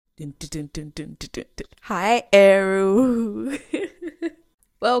Dun, dun, dun, dun, dun, dun, dun, dun. Hi, Eru.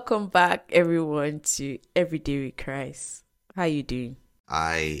 Welcome back, everyone, to Everyday with Christ. How you doing?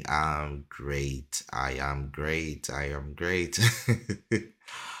 I am great. I am great. I am great.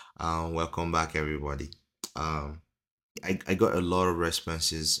 Welcome back, everybody. Um, I got a lot of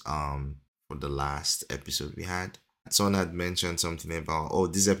responses for the last episode we had. Someone had mentioned something about, oh,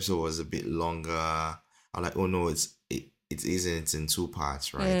 this episode was a bit longer. I'm like, oh no, it isn't. It's in two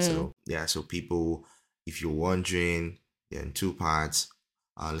parts, right? Mm, So yeah, so people, if you're wondering, they're in two parts.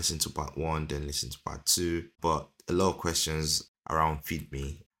 Listen to part one, then listen to part two. But a lot of questions around Feed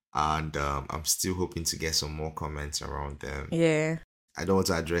Me, and I'm still hoping to get some more comments around them. yeah. I don't want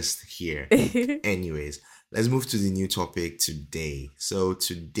to address here. Anyways, let's move to the new topic today. So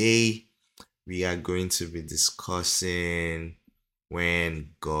today we are going to be discussing when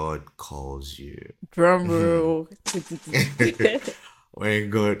God calls you. Drum roll. When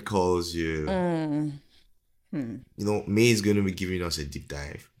God calls you. Mm, hmm, May is going to be giving us a deep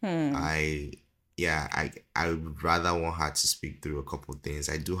dive. hmm, I yeah, I would rather want her to speak through a couple of things.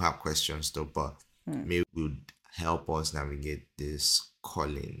 I do have questions though, but hmm. May would help us navigate this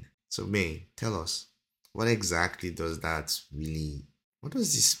calling. So May, tell us, what exactly does that really, what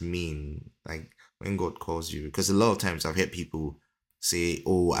does this mean? Like when God calls you? Because a lot of times I've heard people say,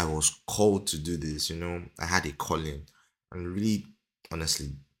 oh, I was called to do this, I had a calling. And really,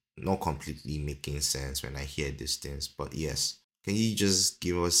 honestly, not completely making sense when I hear these things. But yes, can you just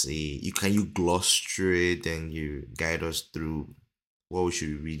give us can you gloss through it and you guide us through what we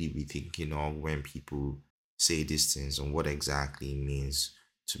should really be thinking of when people say these things and what exactly it means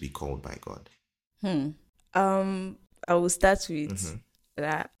to be called by God? Hmm. Um, I will start with Mm-hmm.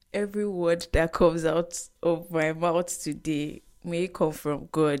 that every word that comes out of my mouth today may come from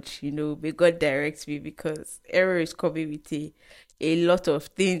God, may God direct me because error is coming with a lot of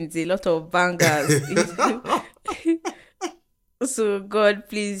things, a lot of bangers. So God,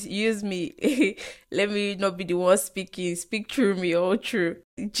 please use me. Let me not be the one speaking. Speak through me, all true.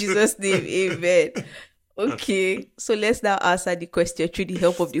 In Jesus' name, amen. Okay, so let's now answer the question through the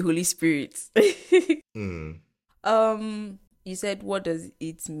help of the Holy Spirit. mm, You said, what does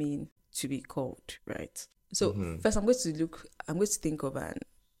it mean to be called, right? So mm-hmm. first, I'm going to think of a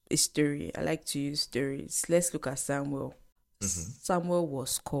story. I like to use stories. Let's look at Samuel. Mm-hmm. Samuel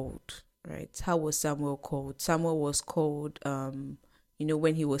was called, right? How was Samuel called? Samuel was called,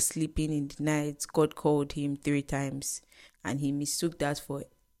 when he was sleeping in the night, God called him 3 times, and he mistook that for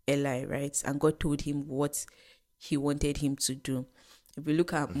Eli, right? And God told him what he wanted him to do. If we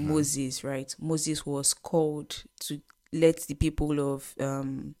look at Mm-hmm. Moses, right? Moses was called to let the people of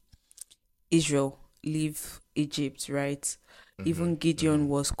Israel leave Egypt, right? Mm-hmm. Even Mm-hmm. Gideon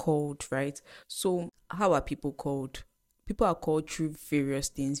was called, right? So how are people called? People are called through various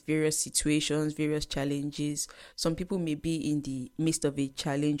things, various situations, various challenges. Some people may be in the midst of a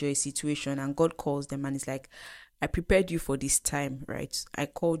challenge or a situation, and God calls them and it's like, I prepared you for this time, right? I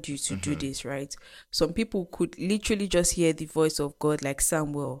called you to do Mm-hmm. this, right? Some people could literally just hear the voice of God, like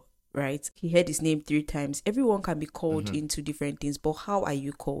Samuel, right? He heard his name 3 times. Everyone can be called Mm-hmm. into different things, but how are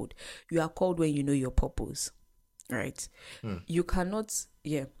you called? You are called when you know your purpose, right? Mm. You cannot,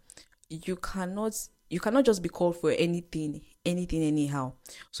 yeah, you cannot just be called for anything anyhow.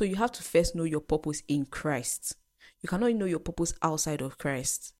 So you have to first know your purpose in Christ. You cannot know your purpose outside of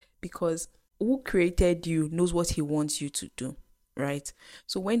Christ because who created you knows what he wants you to do, right?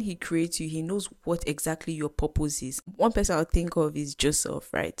 So when he creates you, he knows what exactly your purpose is. One person I'll think of is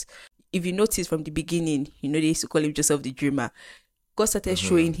Joseph, right? If you notice from the beginning, they used to call him Joseph the dreamer. God started Mm-hmm.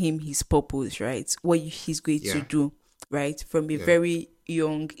 showing him his purpose, right? What he's going to Yeah. do, right? From a Yeah. very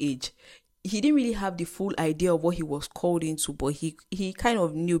young age. He didn't really have the full idea of what he was called into, but he kind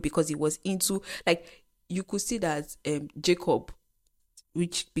of knew because he was into, like, you could see that Jacob,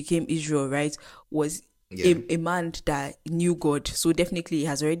 which became Israel, right, was Yeah. a man that knew God. So definitely he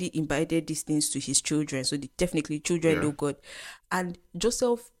has already imbibed these things to his children. So definitely children Yeah. know God. And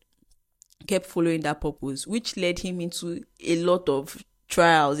Joseph kept following that purpose, which led him into a lot of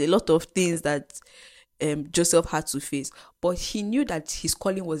trials, a lot of things that Joseph had to face. But he knew that his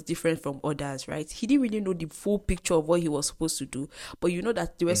calling was different from others, right? He didn't really know the full picture of what he was supposed to do. But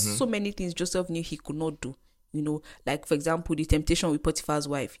that there were Mm-hmm. so many things Joseph knew he could not do. Like, for example, the temptation with Potiphar's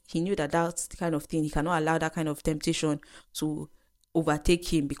wife. He knew that that's the kind of thing. He cannot allow that kind of temptation to overtake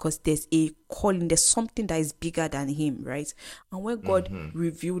him because there's a calling, there's something that is bigger than him, right? And when God Mm-hmm.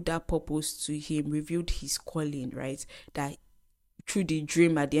 revealed that purpose to him, revealed his calling, right, that through the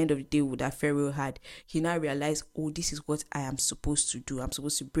dream at the end of the day that Pharaoh had, he now realized, oh, this is what I am supposed to do. I'm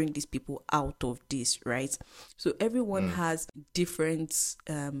supposed to bring these people out of this, right? So everyone has different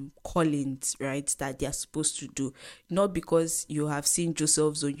callings, right, that they are supposed to do. Not because you have seen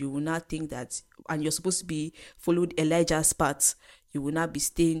Joseph, so you will not think that, and you're supposed to be followed Elijah's path, you will not be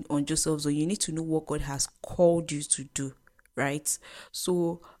staying on Joseph's. So you need to know what God has called you to do, right?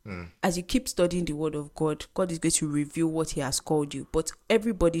 So as you keep studying the word of God, God is going to reveal what he has called you. But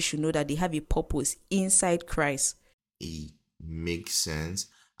everybody should know that they have a purpose inside Christ. It makes sense.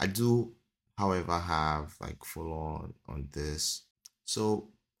 I do, however, have like follow on this. So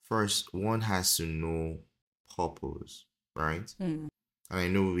first, one has to know purpose, right? And I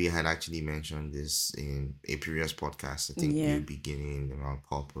know we had actually mentioned this in a previous podcast. I think Yeah. you beginning around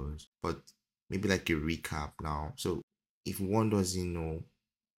purpose, but maybe like a recap now. So if one doesn't know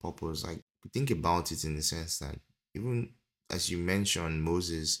purpose, like think about it in the sense that even as you mentioned,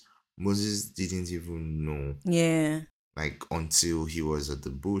 Moses didn't even know, Yeah. like until he was at the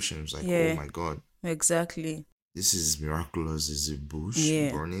bush and was like, Yeah. oh my God, Exactly. this is miraculous. Is a bush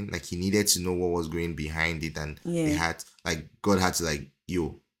Yeah. burning? Like he needed to know what was going behind it, and Yeah. they had like God had to like,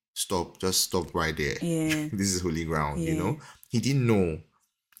 yo, stop, just stop right there. Yeah. This is holy ground, you Yeah. know? He didn't know.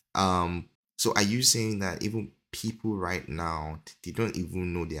 So are you saying that even people right now, they don't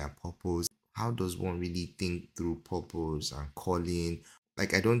even know their purpose? How does one really think through purpose and calling?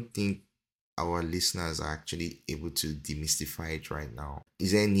 Like I don't think our listeners are actually able to demystify it right now.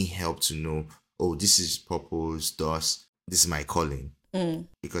 Is there any help to know, oh, this is purpose, thus this is my calling?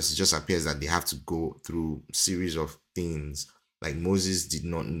 Because it just appears that they have to go through a series of things. Like Moses did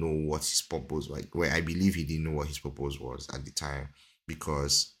not know what his purpose was. Like, where I believe he didn't know what his purpose was at the time,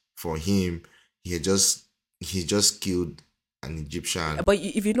 because for him, he just killed an Egyptian. But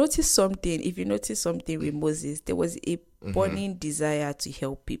if you notice something with Moses, there was a burning desire to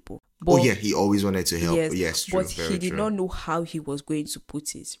help people. But, oh yeah, he always wanted to help. Yes, true, but very he did true. not know how he was going to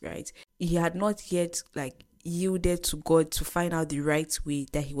put it, right? He had not yet yielded to God to find out the right way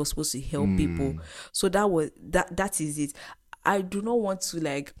that he was supposed to help people. So that is it. I do not want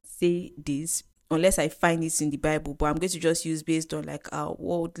to say this unless I find it in the Bible, but I'm going to just use based on our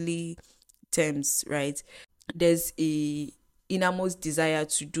worldly terms, right? There's a innermost desire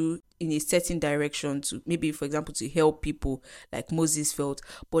to do in a certain direction, to maybe, for example, to help people like Moses felt.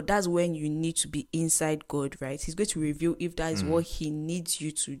 But that's when you need to be inside God, right? He's going to reveal if that is what he needs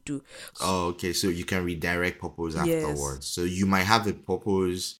you to do. Oh, okay. So you can redirect purpose Yes. afterwards. So you might have a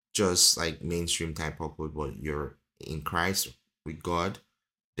purpose, just like mainstream type purpose, but you're in Christ with God,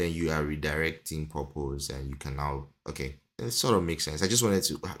 then you are redirecting purpose, and you can now, okay, it sort of makes sense. I just wanted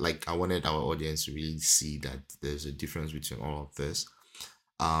to, I wanted our audience to really see that there's a difference between all of this.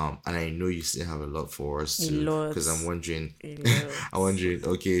 And I know you still have a lot for us too, because I'm wondering,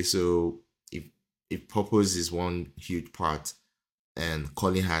 okay, so if purpose is one huge part, and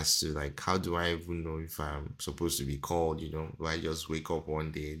calling has to, how do I even know if I'm supposed to be called? Do I just wake up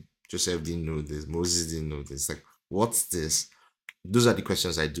one day? Joseph didn't know this, Moses didn't know this. What's this? Those are the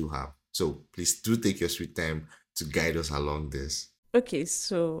questions I do have. So please do take your sweet time to guide us along this. Okay,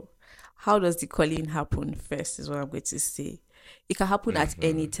 so how does the calling happen first is what I'm going to say. It can happen at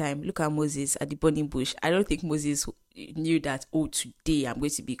any time. Look at Moses at the burning bush. I don't think Moses knew that, today I'm going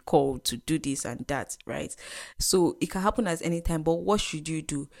to be called to do this and that, right? So it can happen at any time, but what should you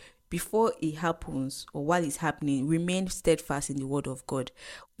do? Before it happens or while it's happening, remain steadfast in the word of God.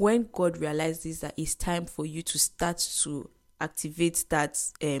 When God realizes that it's time for you to start to activate that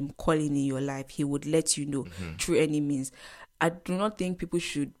calling in your life, he would let you know through any means. I do not think people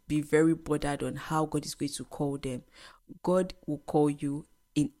should be very bothered on how God is going to call them. God will call you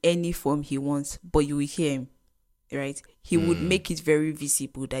in any form he wants, but you will hear him, right? He would make it very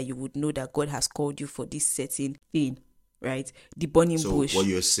visible that you would know that God has called you for this certain thing, right? The burning bush. So what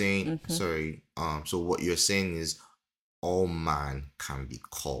you're saying, so what you're saying is all man can be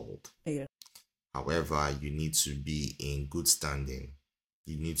called. Yeah. However, you need to be in good standing.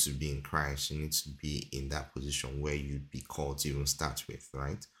 You need to be in Christ. You need to be in that position where you'd be called to even start with,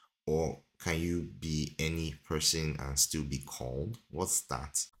 right? Or can you be any person and still be called? What's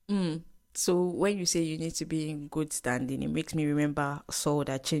that? So when you say you need to be in good standing, it makes me remember Saul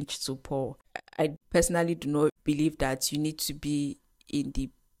that changed to Paul. I personally do not believe that you need to be in the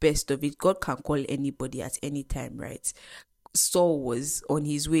best of it. God can call anybody at any time, right? Saul was on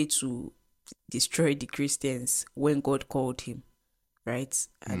his way to destroy the Christians when God called him, right?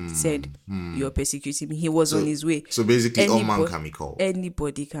 And said, you're persecuting me. He was on his way. So basically, all man can be called.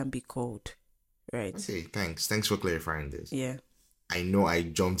 Anybody can be called, right? Okay, thanks for clarifying this. Yeah. I know I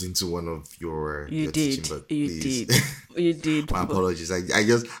jumped into one of You your teaching, did. but You please, did. You did. my But apologies. I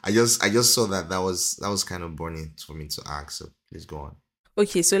just saw that was kind of burning for me to ask. So please go on.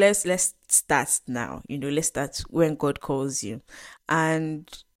 okay, so let's start now. Let's start when God calls you. And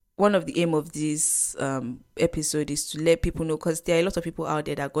one of the aim of this episode is to let people know, because there are a lot of people out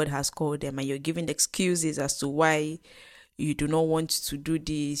there that God has called them, and you're giving excuses as to why you do not want to do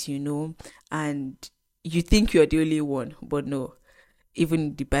this, and you think you're the only one, but no. Even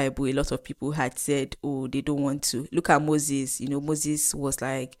in the Bible, a lot of people had said, oh, they don't want to. Look at Moses. Moses was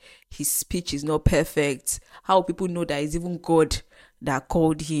like, his speech is not perfect. How people know that it's even God that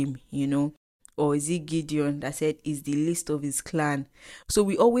called him? Or is it Gideon that said is the least of his clan? So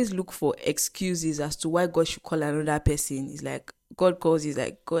we always look for excuses as to why God should call another person. It's like God calls you,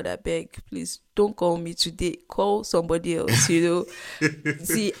 like, God, I beg, please don't call me today. Call somebody else.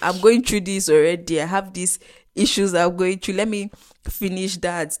 See, I'm going through this already. I have these issues I'm going through. Let me finish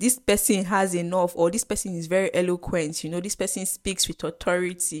that. This person has enough, or this person is very eloquent. This person speaks with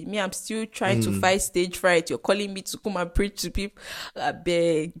authority. Me, I'm still trying to fight stage fright. You're calling me to come and preach to people. I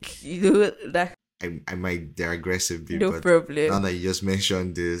beg, that. I might digress a bit, No but problem. now that you just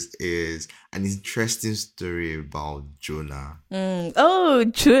mentioned this, is an interesting story about Jonah. Oh,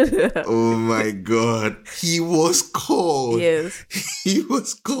 Jonah. Oh my God, he was called. Yes. He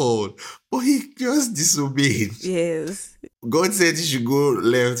was called, but he just disobeyed. Yes. God said he should go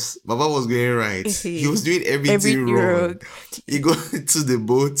left. Baba was going right. He was doing everything wrong. He got into the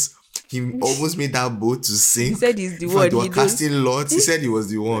boat. He almost made that boat to sink. He said he's the In one. fact, they were casting lots. He said he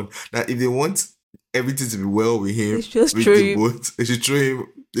was the one. That if they want everything to be well with him, They should just with throw the him. boat, they should throw him.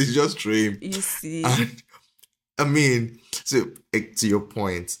 They should just throw him. You see. And I mean, so to your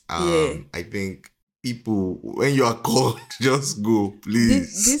point, Yeah. I think people, when you are called, just go,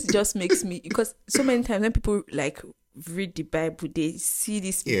 please. This just makes me, because so many times when people like read the Bible, they see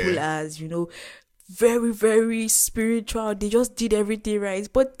these people as, very, very spiritual. They just did everything right.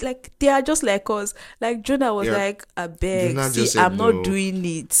 But like, they are just like us. Like Jonah was like, I beg, Jonah see, just said I'm not no. doing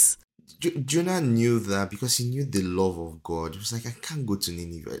it. Jonah knew that because he knew the love of God. He was like, I can't go to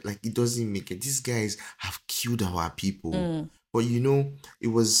Nineveh. Like, it doesn't make it. These guys have killed our people. But it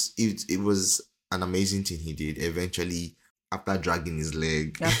was an amazing thing he did. Eventually, after dragging his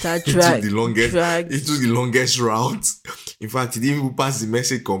leg, he took the longest route. In fact, he didn't even pass the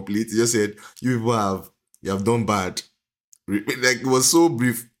message complete. He just said, you have done bad. Like, it was so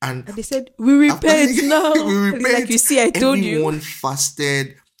brief. And they said, we repent now. We repent. Like, you see, I told you. Everyone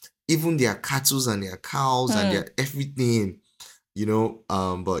fasted. Even their cattle and their cows and their everything,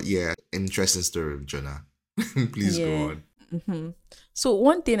 but yeah, interesting story of Jonah. Please go on. Mm-hmm. So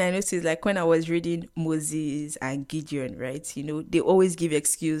one thing I noticed, like when I was reading Moses and Gideon, right, they always give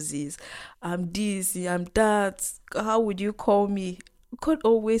excuses. I'm this, I'm that. How would you call me? God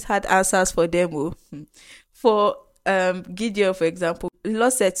always had answers for them. For Gideon, for example, the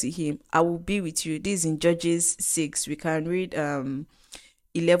Lord said to him, I will be with you. This is in Judges 6. We can read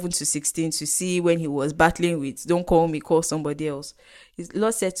 11 to 16 to see when he was battling with, don't call me, call somebody else. His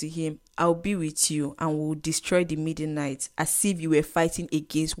Lord said to him, I'll be with you and will destroy the Midianites as if you were fighting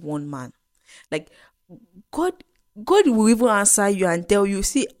against one man. Like, God will even answer you and tell you,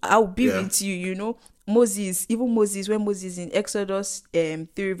 see, I'll be with you, Moses, when Moses in Exodus 3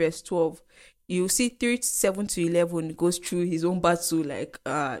 verse 12, you see 3:7 to 11 goes through his own battle, like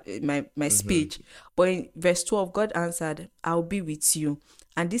my speech. But in verse 12, God answered, I'll be with you.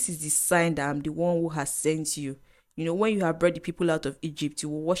 And this is the sign that I'm the one who has sent you. When you have brought the people out of Egypt, you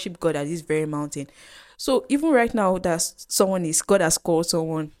will worship God at this very mountain. So even right now, that God has called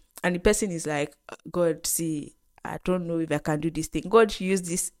someone, and the person is like, God, see, I don't know if I can do this thing. God used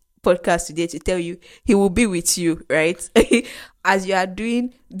this podcast today to tell you he will be with you, right? As you are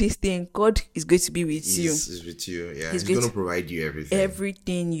doing this thing, God is going to be with you. He's with you. Yeah, he's going to provide you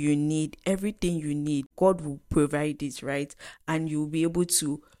everything you need. God will provide it, right? And you'll be able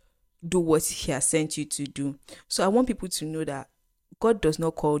to do what he has sent you to do. So I want people to know that God does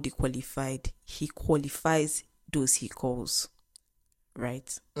not call the qualified. He qualifies those he calls,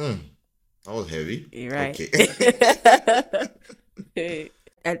 right? That was heavy. Right. Okay.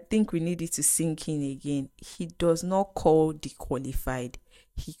 I think we need it to sink in again. He does not call the qualified.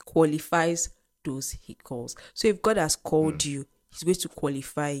 He qualifies those he calls. So if God has called you, he's going to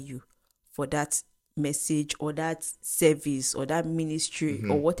qualify you for that message or that service or that ministry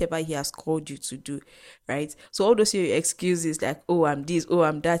or whatever he has called you to do, right? So all those your excuses like, oh, I'm this, oh,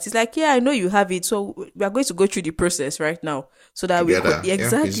 I'm that. It's like, yeah, I know you have it. So we are going to go through the process right now so that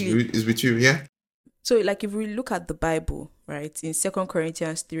exactly. It's with you, yeah. So, like, if we look at the Bible, right, in 2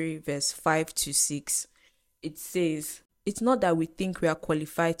 Corinthians 3, verse 5 to 6, it says, it's not that we think we are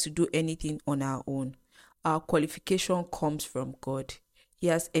qualified to do anything on our own. Our qualification comes from God. He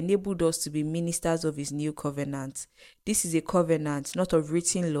has enabled us to be ministers of his new covenant. This is a covenant not of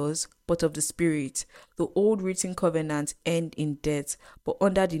written laws, but of the Spirit. The old written covenant end in death, but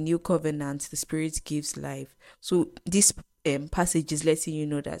under the new covenant, the Spirit gives life. So this passage is letting you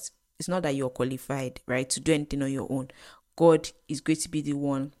know that it's not that you're qualified, right, to do anything on your own. God is going to be the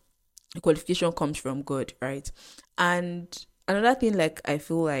one. The qualification comes from God, right? And another thing, like, I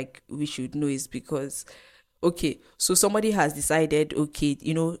feel like we should know is because, okay, so somebody has decided, okay,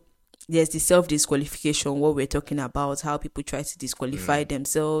 there's the self-disqualification, what we're talking about, how people try to disqualify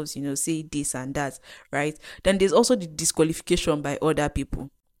themselves, say this and that, right? Then there's also the disqualification by other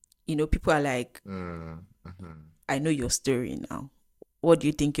people. People are like, I know your story now. What do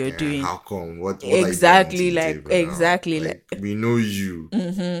you think you're doing? How come? What exactly, are you bringing to the table now? Like, we know you.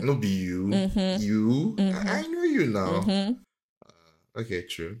 No, be you. You. I know you now. Okay,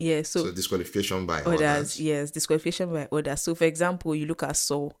 true. Yeah, so disqualification by others. Yes, disqualification by others. So, for example, you look at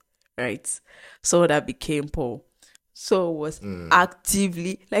Saul, right? Saul that became Paul. Saul was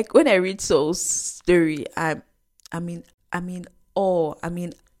actively, like, when I read Saul's story, I'm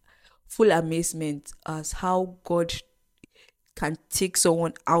full amazement as how God can take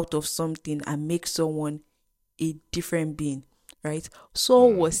someone out of something and make someone a different being, right?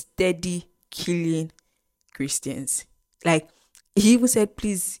 Saul was steady killing Christians. Like, he even said,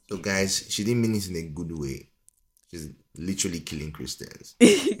 please. So guys, she didn't mean it in a good way. She's literally killing Christians.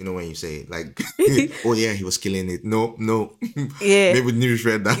 When you say, like, oh yeah, he was killing it. No. Yeah. Maybe we didn't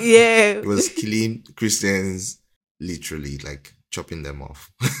read that. Yeah. He was killing Christians, literally, like, chopping them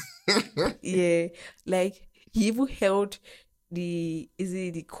off. Yeah. Like, he even held the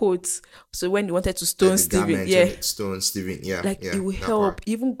coats. So when he wanted to stone Stephen, stone Stephen, like, it will help.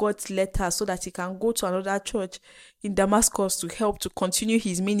 He even got letters so that he can go to another church in Damascus to help to continue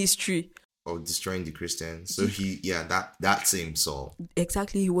his ministry of destroying the Christians. So that same Saul.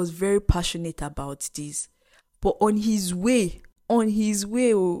 Exactly, he was very passionate about this. But on his way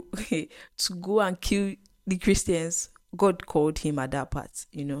to go and kill the Christians, God called him at that part.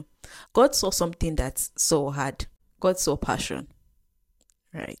 God saw something that Saul had. God saw passion,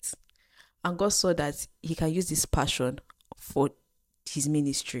 right? And God saw that he can use this passion for his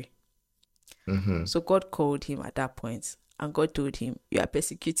ministry. So God called him at that point, and God told him, you are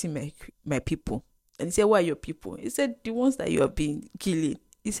persecuting my people. And he said, why are your people? He said, the ones that you have been killing.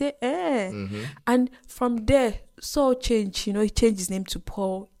 He said, And from there, Saul changed, he changed his name to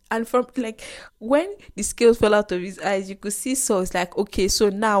Paul. And from, like, when the scales fell out of his eyes, you could see Saul is like, okay, so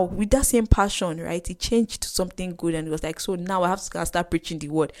now with that same passion, right, he changed to something good. And it was like, so now I have to start preaching the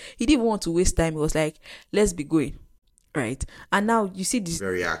word. He didn't want to waste time. He was like, let's be going, right? And now you see this.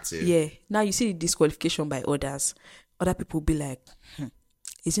 Very active. Yeah. Now you see the disqualification by others. Other people be like,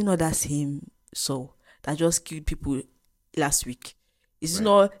 is it not that same Saul that just killed people last week? Is it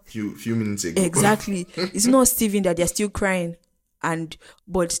not few minutes ago? Exactly. It's not Stephen that they're still crying,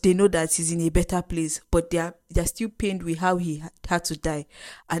 but they know that he's in a better place, but they're still pained with how he had to die.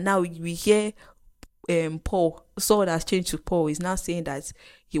 And now we hear Paul, Saul has changed to Paul, is now saying that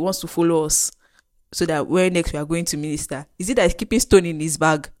he wants to follow us so that where next we are going to minister. Is it that he's keeping stone in his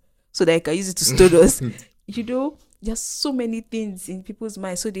bag so that he can use it to stone us? There's so many things in people's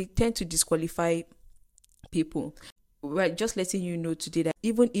minds, so they tend to disqualify people. We're just letting you know today that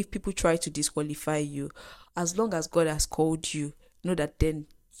even if people try to disqualify you, as long as God has called you, know that then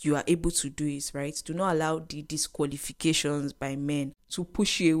you are able to do it, right? Do not allow the disqualifications by men to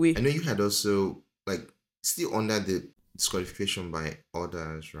push you away. I know you had also, like, still under the disqualification by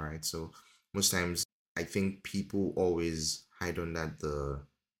others, right? So most times I think people always hide under the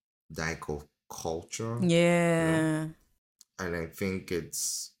dyke of culture. Yeah. And I think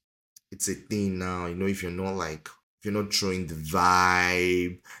it's a thing now, if you're not throwing the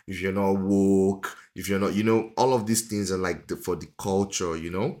vibe, if you're not woke, if you're not, all of these things are like for the culture,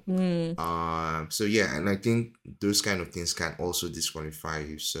 So yeah, and I think those kind of things can also disqualify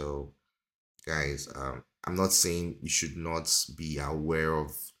you. So guys, I'm not saying you should not be aware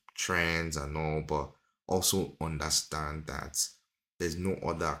of trends and all, but also understand that there's no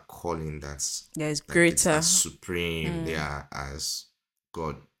other calling that's greater, as supreme there as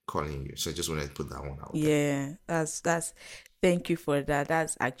God calling you. So I just wanted to put that one out. Yeah, that's thank you for that.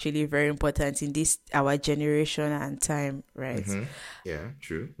 That's actually very important in this our generation and time, right? Yeah,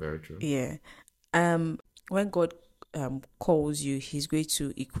 true, very true. Yeah. When God calls you, he's going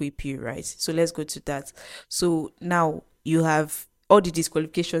to equip you, right? So let's go to that. So now you have all the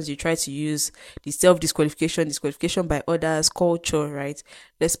disqualifications you try to use, the disqualification by others, culture, right?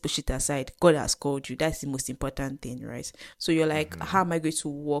 Let's push it aside. God has called you. That's the most important thing, right? So you're like, Mm-hmm. how am I going to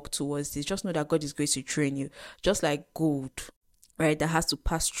walk towards this? Just know that God is going to train you, just like gold, right? That has to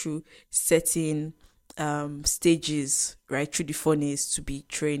pass through certain stages, right, through the furnace to be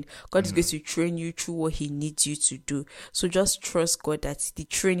trained. God is going Mm-hmm. to train you through what he needs you to do. So just trust God that the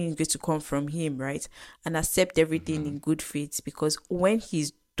training is going to come from him, right? And accept everything Mm-hmm. in good faith, because when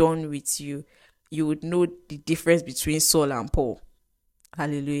he's done with you, you would know the difference between Saul and Paul.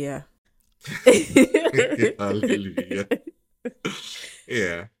 Hallelujah. Hallelujah.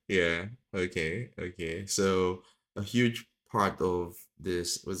 Yeah, yeah. Okay, okay. So a huge part of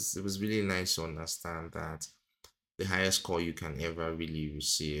this was, it was really nice to understand that the highest call you can ever really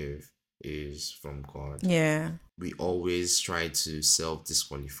receive is from God. Yeah. We always try to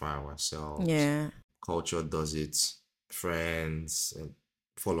self-disqualify ourselves. Yeah. Culture does it, friends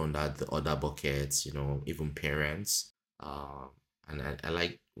fall under the other buckets, even parents. And I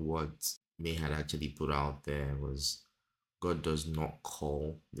like what May had actually put out there was, God does not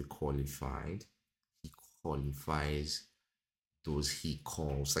call the qualified, he qualifies those he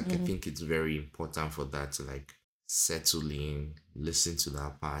calls. Like, I Mm-hmm. think it's very important for that to like settle in, listen to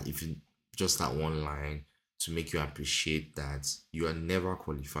that part, if you just that one line, to make you appreciate that you are never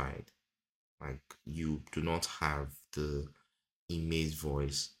qualified. Like, you do not have the image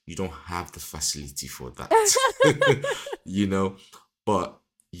voice, you don't have the facility for that. you know but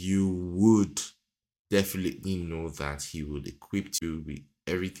you would definitely know that he would equip you with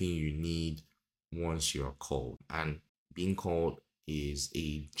everything you need once you're called. And being called is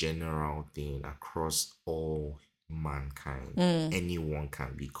a general thing across all mankind. Mm. Anyone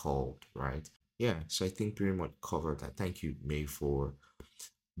can be called, right? Yeah, so I think pretty much covered that. Thank you, May, for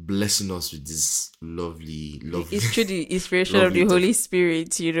blessing us with this lovely, lovely, It's through the inspiration of lovely the topic. Holy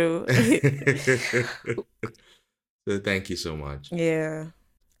Spirit, you know. So thank you so much. Yeah.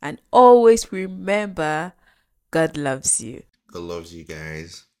 And always remember, God loves you. God loves you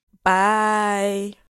guys. Bye.